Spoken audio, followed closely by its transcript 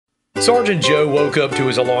Sergeant Joe woke up to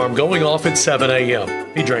his alarm going off at 7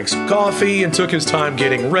 a.m. He drank some coffee and took his time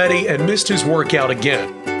getting ready and missed his workout again.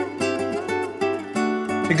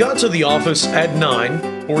 He got to the office at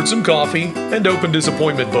 9, poured some coffee, and opened his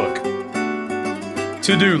appointment book.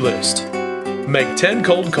 To-do list: make 10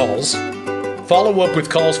 cold calls, follow up with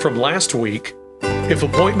calls from last week. If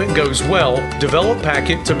appointment goes well, develop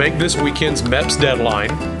packet to make this weekend's MEPS deadline.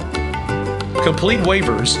 Complete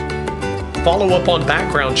waivers. Follow up on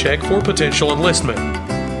background check for potential enlistment.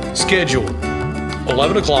 Schedule: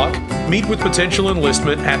 11 o'clock, meet with potential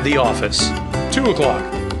enlistment at the office. 2 o'clock,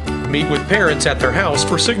 meet with parents at their house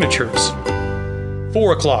for signatures.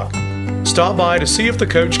 4 o'clock, stop by to see if the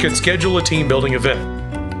coach can schedule a team building event.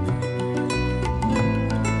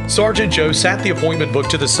 Sergeant Joe sat the appointment book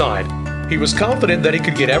to the side. He was confident that he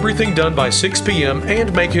could get everything done by 6 p.m.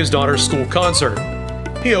 and make his daughter's school concert.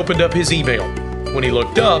 He opened up his email. When he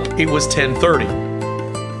looked up, it was 10:30.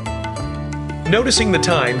 Noticing the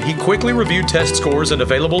time, he quickly reviewed test scores and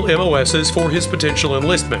available MOSs for his potential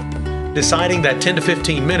enlistment. Deciding that 10 to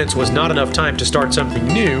 15 minutes was not enough time to start something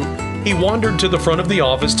new, he wandered to the front of the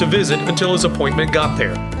office to visit until his appointment got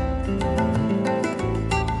there.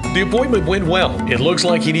 The appointment went well. It looks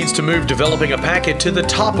like he needs to move developing a packet to the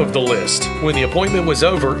top of the list. When the appointment was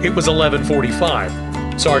over, it was 11:45.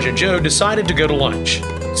 Sergeant Joe decided to go to lunch.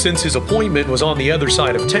 Since his appointment was on the other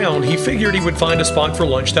side of town, he figured he would find a spot for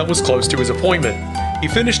lunch that was close to his appointment. He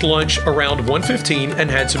finished lunch around 1:15 and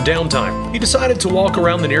had some downtime. He decided to walk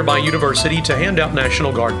around the nearby university to hand out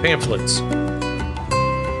National Guard pamphlets.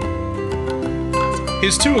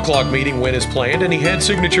 His 2 o'clock meeting went as planned and he had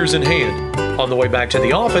signatures in hand. On the way back to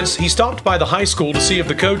the office, he stopped by the high school to see if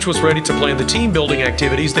the coach was ready to plan the team building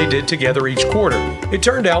activities they did together each quarter. It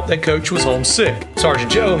turned out that coach was homesick.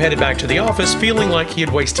 Sergeant Joe headed back to the office feeling like he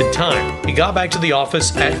had wasted time. He got back to the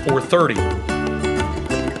office at 4:30.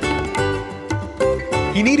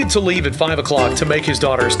 He needed to leave at 5 o'clock to make his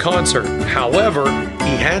daughter's concert. However,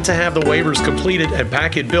 he had to have the waivers completed and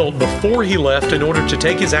packet built before he left in order to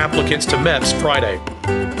take his applicants to MEPS Friday.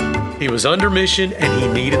 He was under mission and he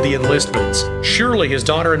needed the enlistments. Surely his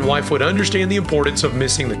daughter and wife would understand the importance of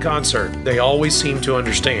missing the concert. They always seem to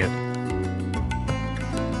understand.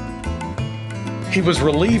 He was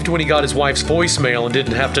relieved when he got his wife's voicemail and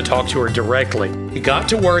didn't have to talk to her directly. He got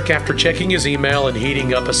to work after checking his email and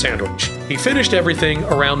heating up a sandwich. He finished everything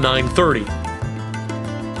around 9:30.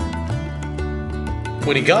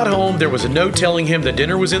 When he got home, there was a note telling him that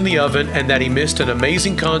dinner was in the oven and that he missed an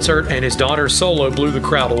amazing concert and his daughter's solo blew the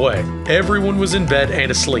crowd away. Everyone was in bed and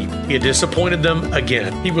asleep. He had disappointed them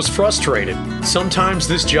again. He was frustrated. Sometimes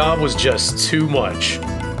this job was just too much.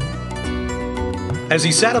 As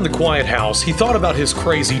he sat in the quiet house, he thought about his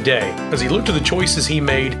crazy day. As he looked at the choices he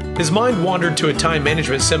made, his mind wandered to a time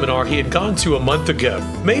management seminar he had gone to a month ago.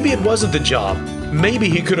 Maybe it wasn't the job. Maybe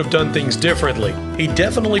he could have done things differently. He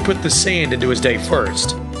definitely put the sand into his day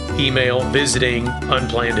first. Email, visiting,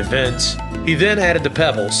 unplanned events. He then added the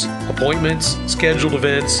pebbles, appointments, scheduled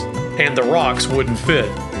events, and the rocks wouldn't fit.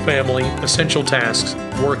 Family, essential tasks,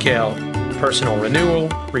 workout, personal renewal,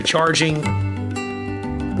 recharging.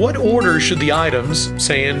 What order should the items,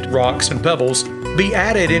 sand, rocks, and pebbles, be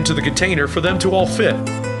added into the container for them to all fit?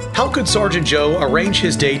 How could Sergeant Joe arrange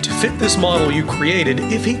his day to fit this model you created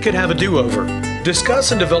if he could have a do-over?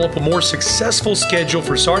 Discuss and develop a more successful schedule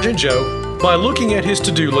for Sergeant Joe by looking at his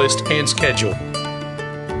to-do list and schedule.